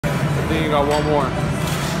got one more.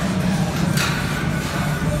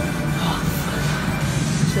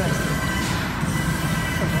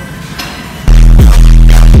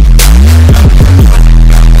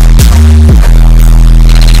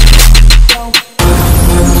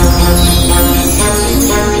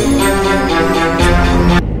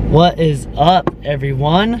 What is up,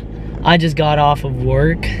 everyone? I just got off of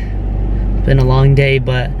work. Been a long day,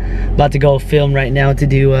 but about to go film right now to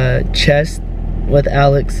do chest with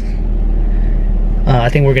Alex. I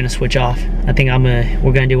think we're gonna switch off. I think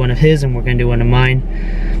we're gonna do one of his and we're gonna do one of mine.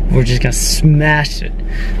 We're just gonna smash it.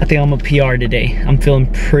 I think I'm a PR today. I'm feeling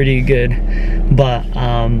pretty good. But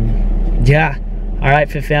yeah. All right,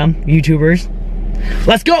 Fit Fam, YouTubers,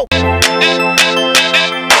 let's go.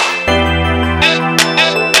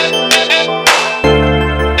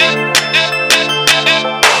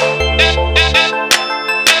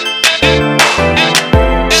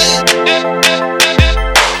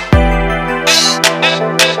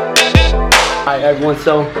 Alright everyone,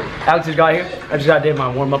 so Alex just got here. I just did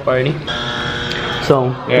my warm up already.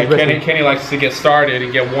 So yeah, Kenny likes to get started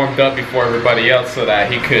and get warmed up before everybody else so that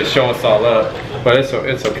he could show us all up. But it's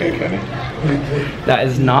okay, Kenny. That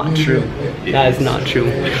is not true. That is not true.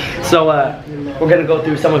 So we're gonna go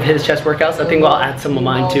through some of his chest workouts. I think I'll add some of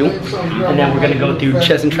mine too, and then we're gonna go through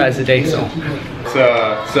chest and tris today. So it's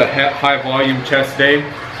a high volume chest day.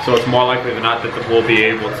 So it's more likely than not that we'll be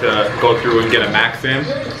able to go through and get a max in.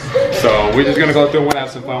 So we're just gonna go through and have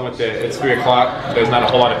some fun with it. It's 3 o'clock. There's not a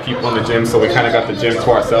whole lot of people in the gym, so we kind of got the gym to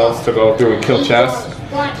ourselves to go through and kill chest.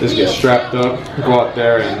 Just get strapped up, go out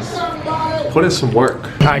there and put in some work.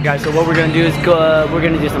 All right, guys. So what we're gonna do is we're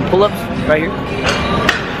gonna do some pull-ups right here.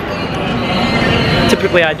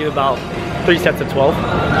 Typically, I do about 3 sets of 12.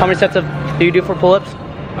 How many sets do you do for pull-ups?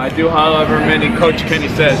 I do however many Coach Kenny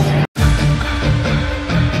says.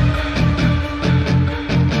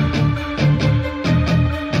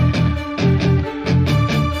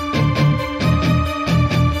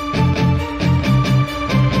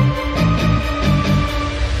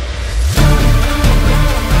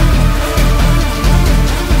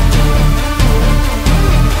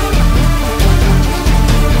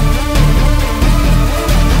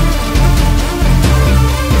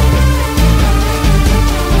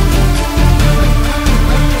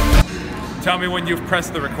 Tell me when you've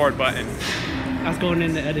pressed the record button. I was going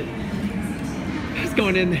in to edit. I was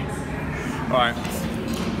going in there. All right.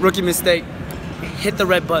 Rookie mistake. Hit the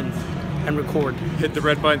red button and record. Hit the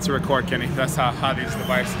red button to record, Kenny. That's how these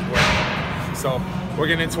devices work. So we're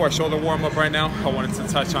getting into our shoulder warm up right now. I wanted to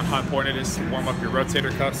touch on how important it is to warm up your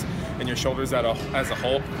rotator cuffs and your shoulders as a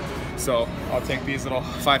whole. So I'll take these little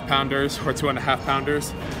 5-pounders or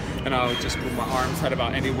 2.5-pounders. And I'll just move my arms at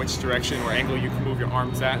about any which direction or angle you can move your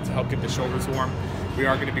arms at to help get the shoulders warm. We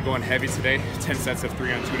are going to be going heavy today, 10 sets of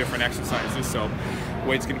 3 on 2 different exercises, so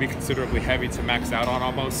weight's going to be considerably heavy to max out on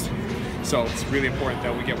almost. So it's really important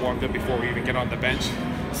that we get warmed up before we even get on the bench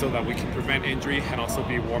so that we can prevent injury and also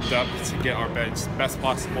be warmed up to get our best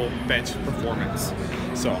possible bench performance.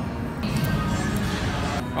 So,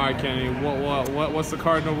 all right, Kenny, what's the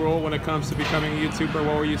cardinal rule when it comes to becoming a YouTuber?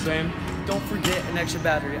 What were you saying? Don't forget an extra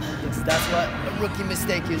battery. That's what a rookie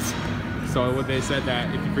mistake is. So what they said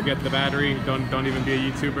that if you forget the battery, don't even be a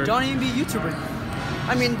YouTuber? Don't even be a YouTuber.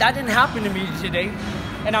 I mean, that didn't happen to me today,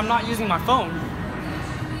 and I'm not using my phone.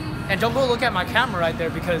 And don't go look at my camera right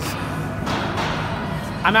there because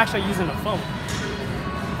I'm actually using a phone.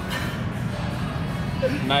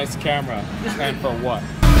 Nice camera. And for what?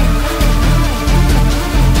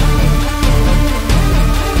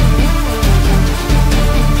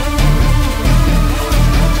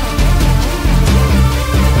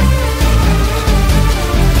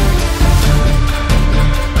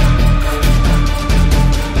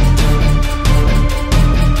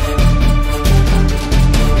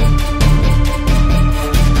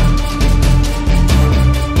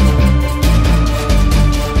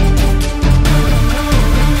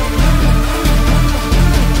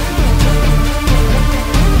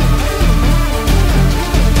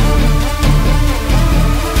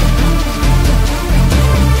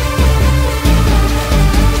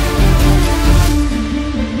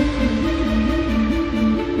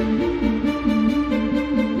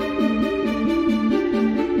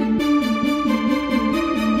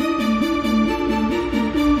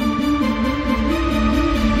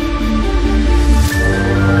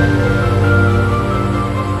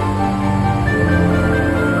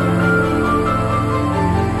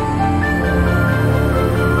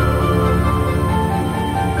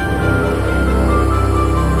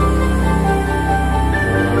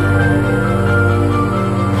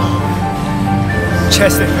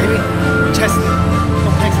 Chest it, baby. Chest it.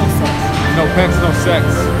 Don't make no sense. No pecs, no sex.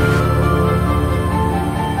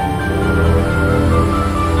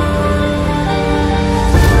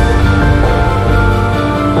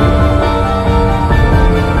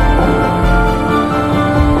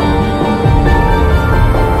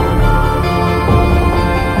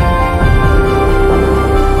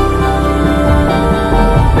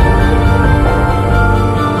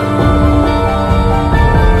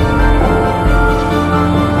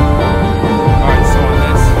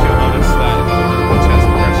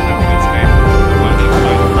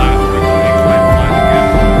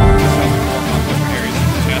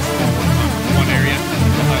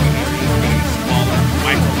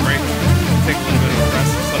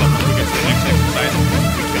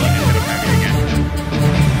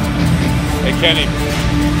 Kenny.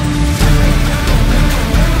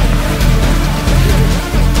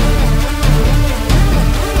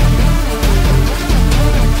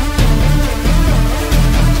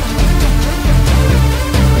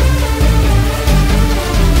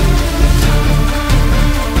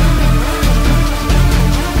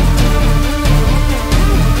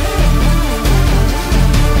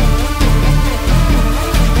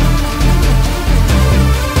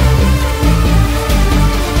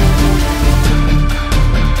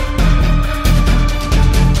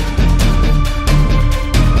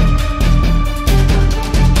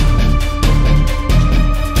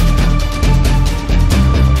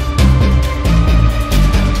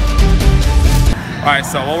 Alright,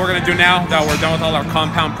 so what we're going to do now that we're done with all our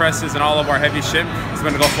compound presses and all of our heavy shit is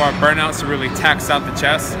we're going to go for our burnouts to really tax out the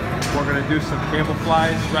chest. We're going to do some cable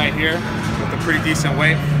flies right here with a pretty decent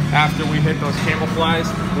weight. After we hit those cable flies,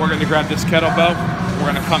 we're going to grab this kettlebell.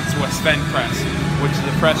 We're going to come to a Sven press, which is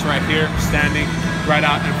the press right here, standing right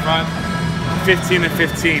out in front. 15 and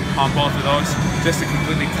 15 on both of those, just to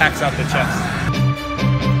completely tax out the chest.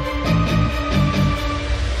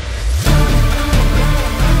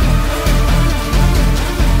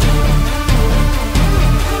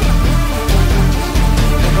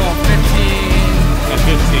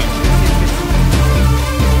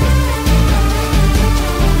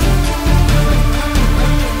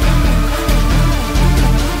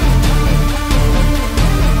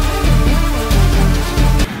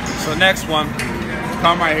 Next one,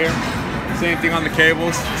 come right here, same thing on the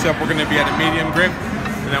cables, except we're going to be at a medium grip,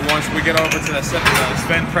 and then once we get over to the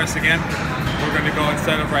Sven press again, we're going to go,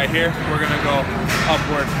 instead of right here, we're going to go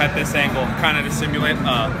upward at this angle, kind of to simulate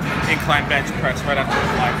incline bench press right after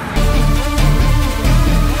the fly.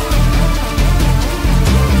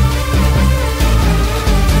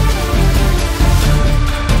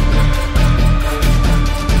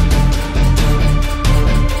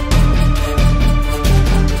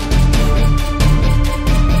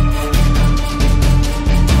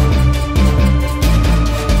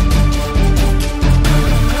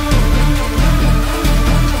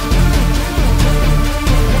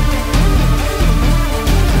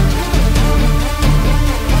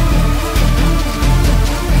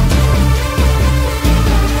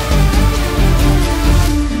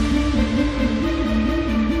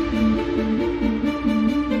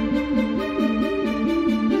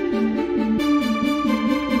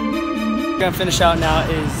 Gonna finish out now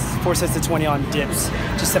is 4 sets of 20 on dips,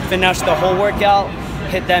 just to finish the whole workout,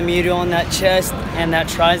 hit that medial on that chest and that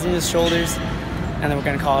tries in the shoulders, and then we're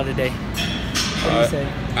gonna call it a day. What do you say?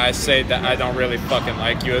 I say that I don't really fucking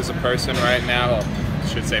like you as a person right now. I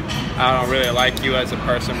should say I don't really like you as a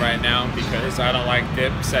person right now because I don't like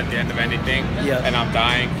dips at the end of anything, and I'm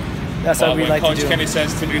dying. That's what we like to do. When Coach Kenny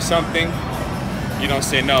says to do something, you don't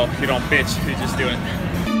say no, you don't bitch, you just do it.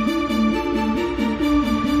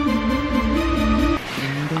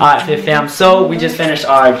 Alright, Fit Fam, so we just finished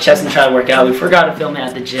our chest and tri workout. We forgot to film it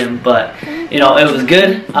at the gym, but you know, it was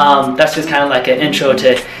good. That's just kind of like an intro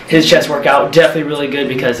to his chest workout. Definitely really good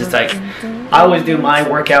because it's like, I always do my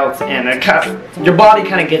workouts and your body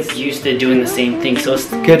kind of gets used to doing the same thing. So it's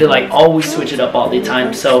good to like always switch it up all the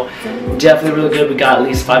time. So definitely really good. We got at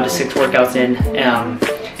least 5 to 6 workouts in.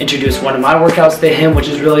 Introduced one of my workouts to him, which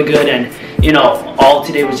is really good. And you know, all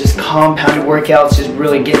today was just compounded workouts, just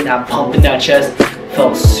really getting that pump in that chest.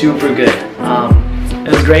 Felt super good.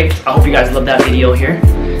 It was great. I hope you guys loved that video here.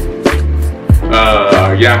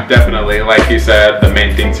 Yeah, definitely. Like he said, the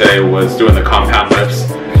main thing today was doing the compound lifts.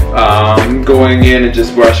 Going in and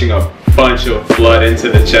just rushing a bunch of blood into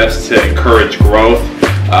the chest to encourage growth.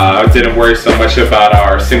 Didn't worry so much about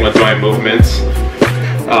our single joint movements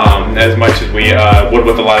as much as we would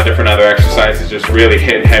with a lot of different other exercises. Just really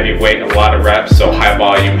hit heavy weight, a lot of reps, so high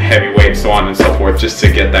volume, heavy weight, so on and so forth, just to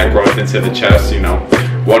get that growth into the chest. You know,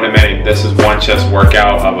 one of many. This is one chest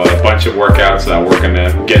workout of a bunch of workouts that we're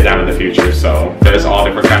gonna get down in the future. So there's all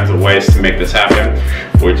different kinds of ways to make this happen.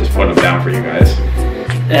 We just put them down for you guys.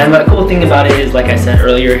 And the cool thing about it is, like I said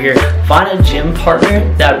earlier here, find a gym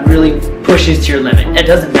partner that really pushes to your limit. It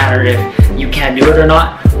doesn't matter if you can't do it or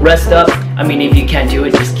not. Rest up. I mean, if you can't do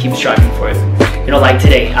it, just keep striving for it. You know, like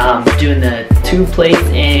today, doing the 2 plates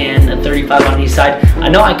and a 35 on each side. I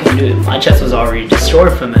know I couldn't do it. My chest was already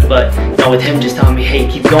destroyed from it, but you know, with him just telling me, hey,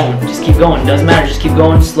 keep going, just keep going. Doesn't matter, just keep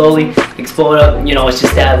going slowly, explode up. You know, it's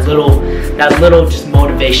just that little just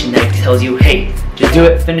motivation that tells you, hey, just do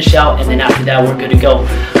it, finish out, and then after that, we're good to go.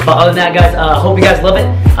 But other than that, guys, hope you guys love it.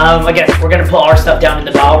 Again, we're gonna put our stuff down in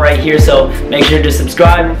the bio right here, so make sure to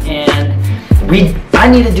subscribe. And I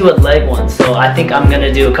need to do a leg one, so I think I'm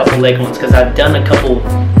gonna do a couple leg ones because I've done a couple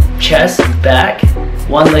chest, back,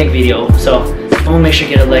 1 leg video. So I'm gonna make sure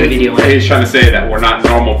to get a leg video in. He's trying to say that we're not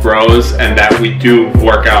normal bros and that we do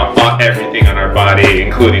work out on everything on our body,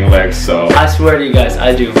 including legs. So I swear to you guys,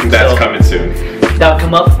 I do. That's coming soon. That'll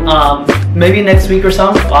come up maybe next week or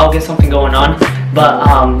something. I'll get something going on.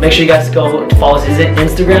 But make sure you guys go follow his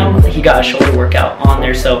Instagram. He got a shoulder workout on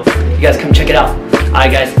there, so you guys come check it out.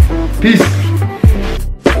 Alright guys, peace.